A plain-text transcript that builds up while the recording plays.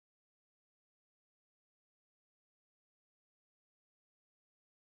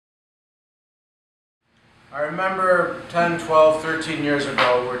I remember 10, 12, 13 years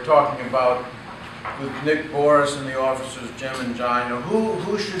ago, we were talking about, with Nick Boris and the officers, Jim and John, you know,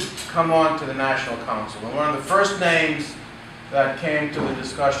 who should come on to the National Council. And one of the first names that came to the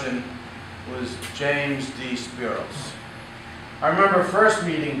discussion was James D. Speros. I remember first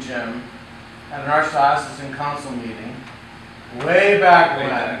meeting Jim at an Archdiocesan Council meeting, way back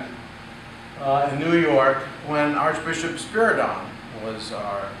when, in New York, when Archbishop Spiridon was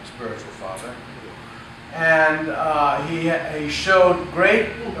our spiritual father. And he showed great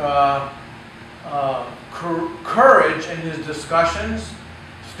courage in his discussions,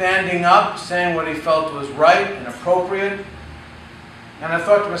 standing up, saying what he felt was right and appropriate. And I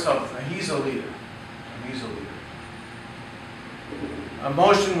thought to myself, he's a leader. He's a leader. A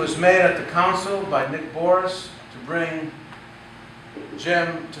motion was made at the council by Nick Boris to bring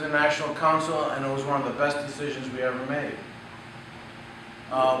Jim to the National Council, and it was one of the best decisions we ever made.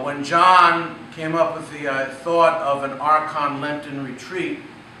 When John came up with the thought of an Archon Lenten retreat,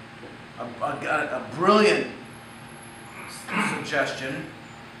 a brilliant suggestion,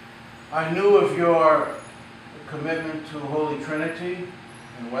 I knew of your commitment to Holy Trinity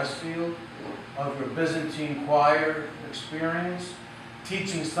in Westfield, of your Byzantine choir experience,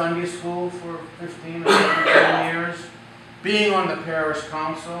 teaching Sunday school for 15 or 17 years, being on the parish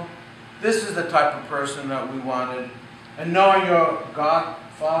council. This is the type of person that we wanted. And knowing your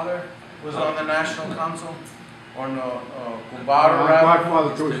godfather was on the National Council, or no, Cubaro, rather.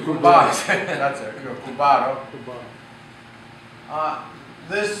 Godfather to his Cubaro. That's it, your Cubaro.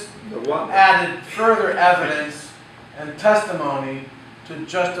 This added further evidence and testimony to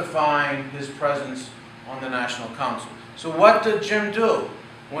justifying his presence on the National Council. So what did Jim do?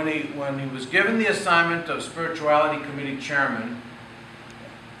 When he was given the assignment of Spirituality Committee Chairman,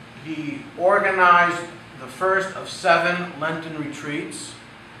 he organized the first of 7 Lenten retreats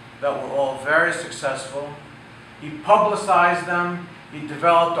that were all very successful. He publicized them. He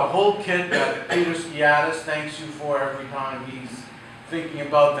developed a whole kit that Peter Skiatis thanks you for every time he's thinking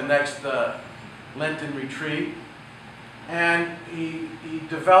about the next Lenten retreat. And he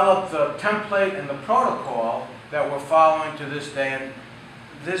developed the template and the protocol that we're following to this day. And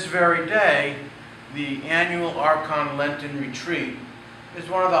this very day, the annual Archon Lenten retreat is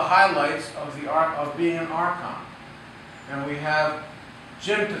one of the highlights of being an Archon. And we have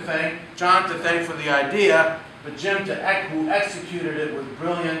Jim to thank, John to thank for the idea, but Jim who executed it with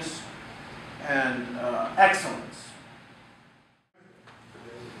brilliance and excellence.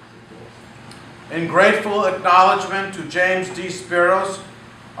 In grateful acknowledgement to James D. Speros,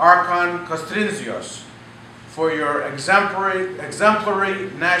 Archon Kastrinsios, for your exemplary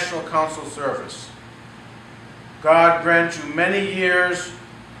National Council service. God grant you many years,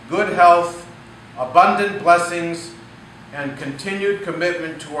 good health, abundant blessings, and continued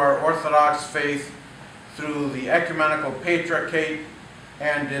commitment to our Orthodox faith through the Ecumenical Patriarchate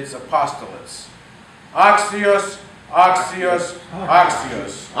and its Apostolates. Axios, Axios,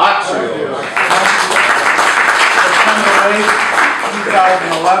 Axios. Axios. September 8,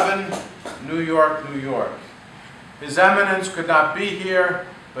 2011, New York, New York. His Eminence could not be here,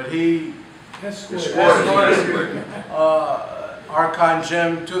 but he escorted Archon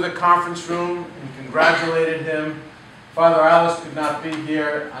Jim to the conference room and congratulated him. Father Alice could not be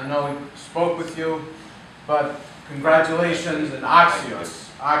here. I know he spoke with you, but congratulations and Axios.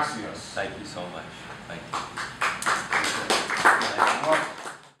 Axios. Thank you so much. Thank you.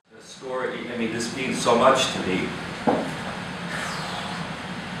 The story, I mean, this means so much to me.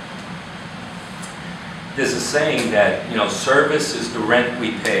 There's a saying that, you know, service is the rent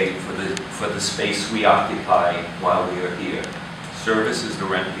we pay for the space we occupy while we are here. Service is the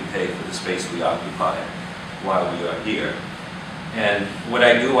rent we pay for the space we occupy while we are here. And what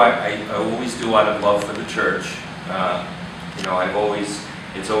I do, I always do out of love for the church. You know,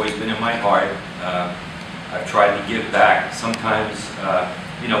 it's always been in my heart. I've tried to give back. Sometimes,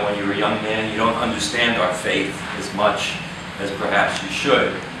 you know, when you're a young man, you don't understand our faith as much as perhaps you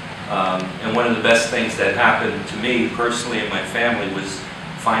should. And one of the best things that happened to me personally and my family was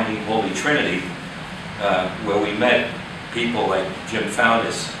finding Holy Trinity, where we met people like Jim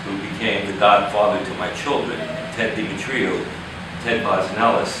Fountas, who became the godfather to my children, Ted Dimitriou, Ted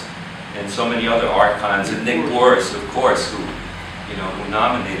Bosnellis, and so many other Archons, and Nick Boris, of course, who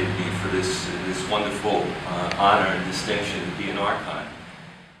nominated me for this wonderful honor and distinction to be an Archon.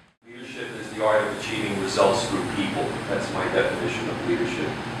 Leadership is the art of achieving results through people. That's my definition of leadership.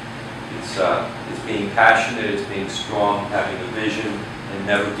 It's being passionate, it's being strong, having a vision, and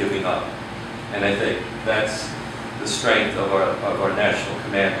never giving up. And I think that's the strength of our national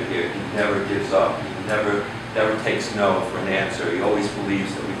commander here. He never gives up. He never takes no for an answer. He always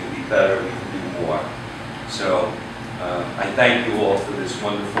believes that we can be better, we can do more. So I thank you all for this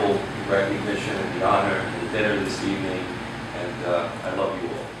wonderful recognition and the honor and the dinner this evening, and I love you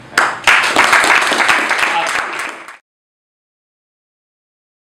all.